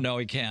can, though. No,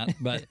 he can't,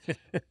 but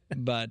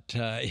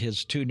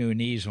his 2 new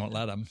knees won't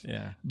let him.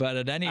 Yeah. But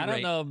at any rate... I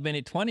don't know of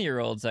many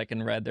 20-year-olds that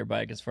can ride their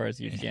bike as far as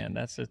you can.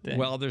 That's the thing.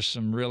 Well, there's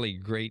some really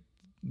great...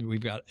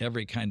 We've got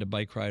every kind of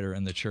bike rider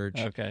in the church.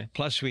 Okay.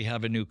 Plus, we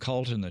have a new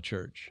cult in the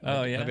church.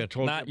 Oh, yeah? Have I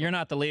told you? You're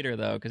not the leader,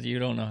 though, because you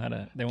don't know how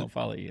to... They won't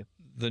follow you.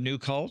 The new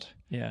cult?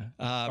 Yeah.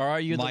 Or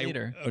are you the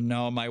leader?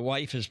 No, my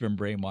wife has been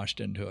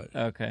brainwashed into it.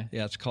 Okay.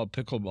 Yeah, it's called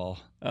pickleball.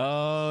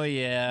 Oh,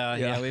 yeah.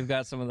 Yeah, we've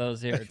got some of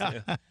those here,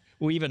 too.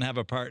 We even have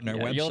a part in our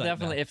website. You'll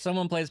definitely, if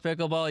someone plays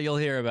pickleball, you'll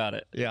hear about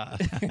it. Yeah.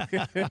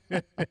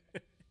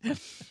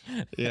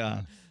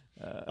 Yeah.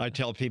 I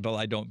tell people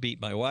I don't beat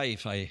my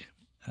wife. I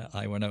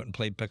went out and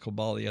played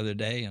pickleball the other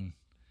day, and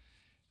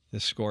the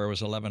score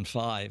was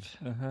 11-5.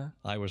 Uh-huh.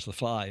 I was the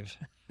 5.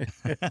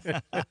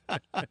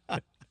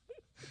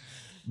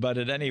 But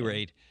at any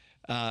rate,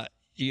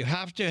 you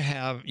have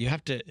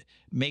to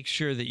make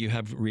sure that you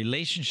have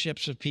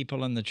relationships with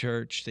people in the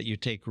church, that you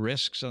take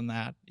risks on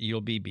that.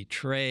 You'll be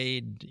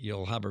betrayed.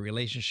 You'll have a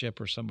relationship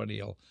where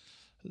somebody will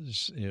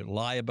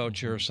lie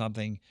about you or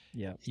something.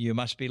 Yeah. You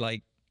must be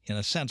like, in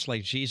a sense,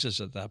 like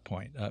Jesus at that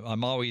point.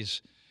 I'm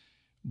always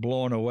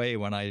blown away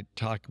when I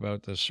talk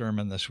about the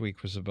sermon this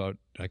week was about,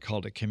 I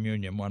called it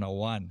Communion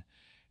 101.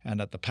 And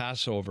at the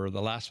Passover,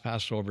 the last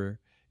Passover,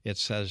 it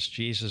says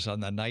Jesus on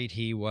the night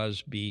he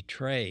was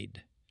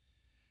betrayed.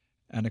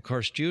 And of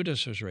course,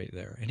 Judas was right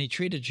there. And he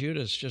treated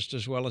Judas just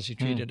as well as he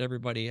treated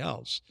everybody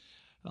else.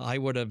 I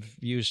would have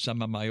used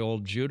some of my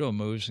old judo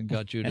moves and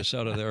got Judas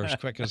out of there as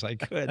quick as I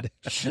could.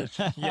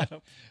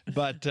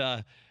 But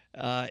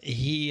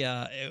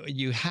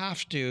you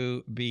have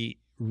to be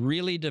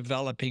really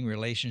developing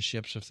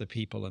relationships with the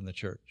people in the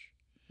church.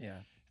 Yeah.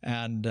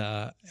 And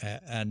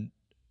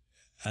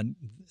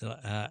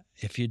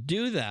if you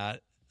do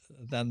that,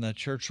 then the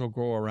church will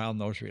grow around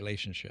those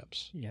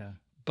relationships. Yeah.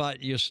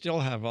 But you still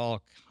have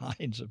all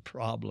kinds of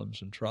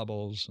problems and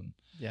troubles and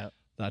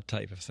that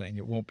type of thing.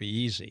 It won't be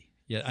easy.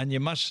 Yeah, and you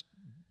must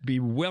be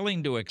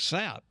willing to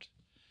accept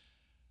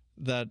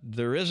that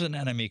there is an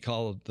enemy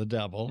called the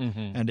devil,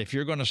 and if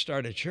you're going to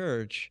start a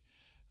church,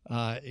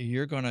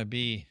 you're going to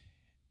be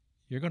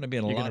in a lot of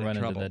trouble. You're going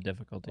to run into the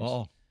difficulties.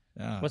 Oh,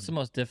 yeah. What's the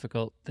most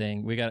difficult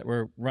thing?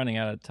 We're running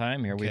out of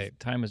time here. Okay.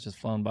 Time has just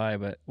flown by.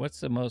 But what's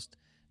the most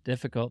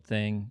difficult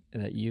thing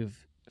that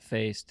you've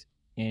faced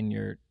in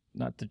your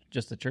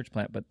just the church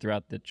plant, but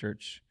throughout the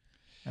church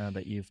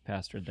that you've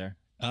pastored there?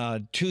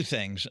 2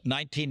 things.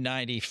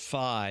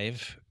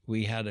 1995,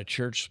 we had a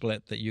church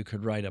split that you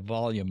could write a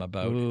volume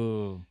about.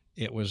 Ooh.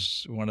 It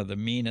was one of the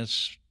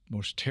meanest,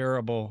 most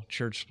terrible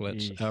church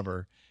splits Eesh.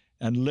 ever.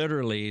 And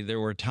literally, there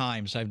were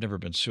times, I've never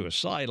been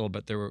suicidal,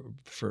 but there were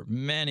for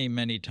many,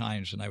 many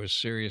times when I was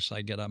serious,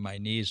 I'd get on my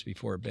knees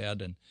before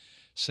bed and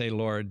say,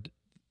 Lord,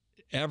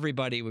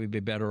 everybody would be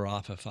better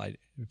off if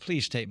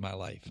please take my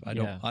life. I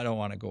don't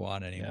want to go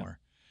on anymore.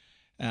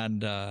 Yeah. And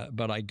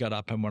but I got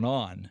up and went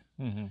on,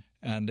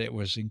 and it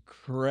was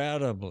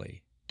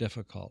incredibly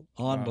difficult,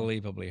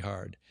 unbelievably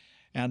hard,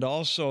 and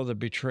also the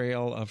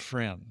betrayal of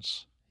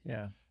friends.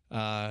 Yeah.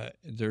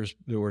 There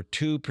were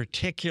 2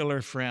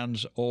 particular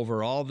friends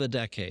over all the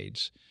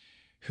decades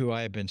who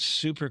I have been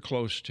super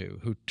close to,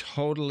 who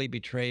totally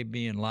betrayed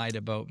me and lied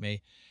about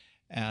me,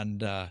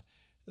 and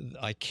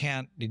I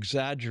can't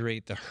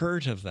exaggerate the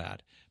hurt of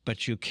that,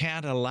 but you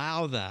can't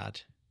allow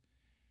that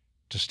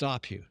to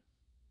stop you.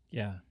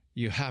 Yeah.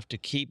 You have to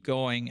keep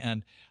going.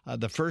 And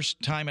the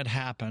first time it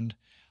happened,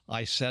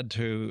 I said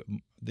to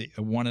the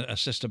one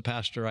assistant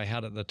pastor I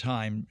had at the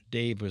time,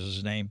 Dave was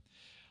his name,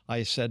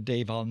 I said,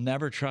 Dave, I'll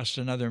never trust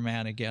another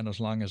man again as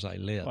long as I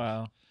live.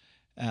 Wow.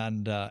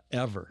 and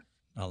ever.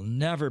 I'll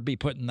never be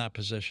put in that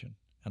position.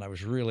 And I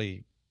was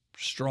really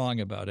strong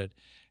about it.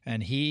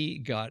 And he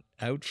got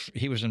out.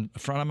 He was in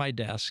front of my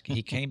desk.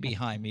 He came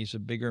behind me. He's a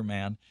bigger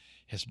man,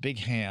 his big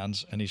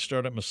hands, and he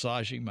started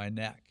massaging my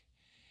neck.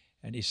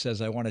 And he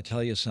says, I want to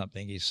tell you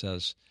something. He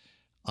says,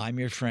 I'm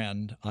your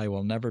friend. I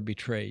will never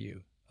betray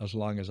you as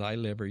long as I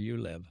live or you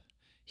live.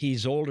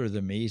 He's older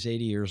than me. He's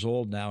 80 years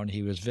old now, and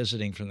he was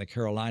visiting from the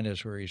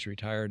Carolinas, where he's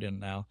retired in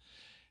now.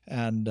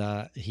 And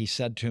he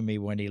said to me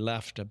when he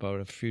left about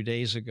a few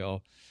days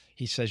ago,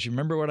 he says, you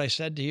remember what I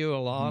said to you a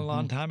long,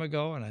 long time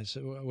ago? And I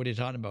said, what are you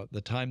talking about?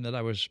 The time that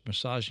I was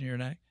massaging your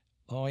neck?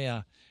 Oh,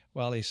 yeah.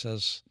 Well, he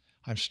says,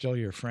 I'm still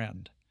your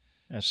friend.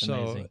 That's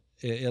amazing.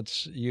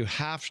 So you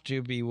have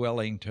to be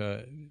willing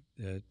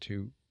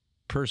to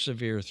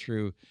persevere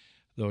through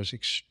those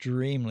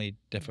extremely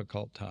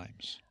difficult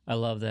times. I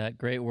love that.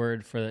 Great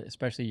word for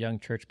especially young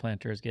church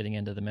planters getting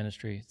into the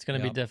ministry. It's going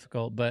to be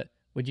difficult, but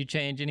would you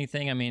change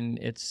anything? I mean,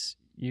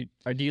 do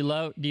you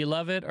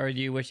love it, or do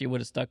you wish you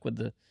would have stuck with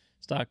the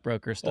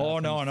stockbroker stuff? Oh,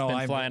 no.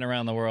 I'm flying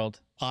around the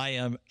world. I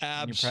am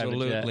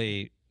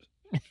absolutely,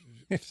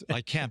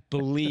 I can't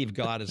believe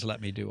God has let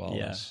me do all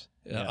this.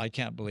 Yeah. I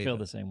can't believe I feel it.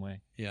 the same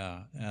way.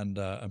 Yeah. And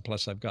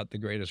plus I've got the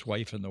greatest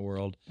wife in the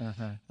world,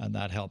 and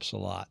that helps a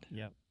lot.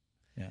 Yep.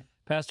 Yeah.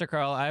 Pastor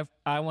Carl,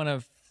 I want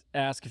to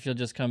ask if you'll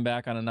just come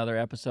back on another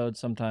episode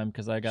sometime,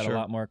 because I got a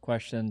lot more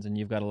questions and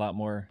you've got a lot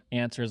more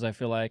answers, I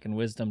feel like, and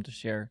wisdom to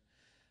share.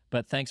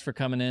 But thanks for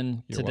coming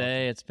in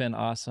today. Welcome. It's been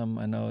awesome.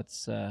 I know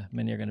it's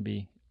many are going to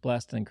be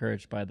blessed and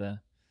encouraged by the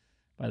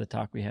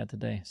talk we had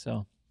today.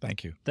 So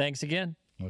thank you. Thanks again.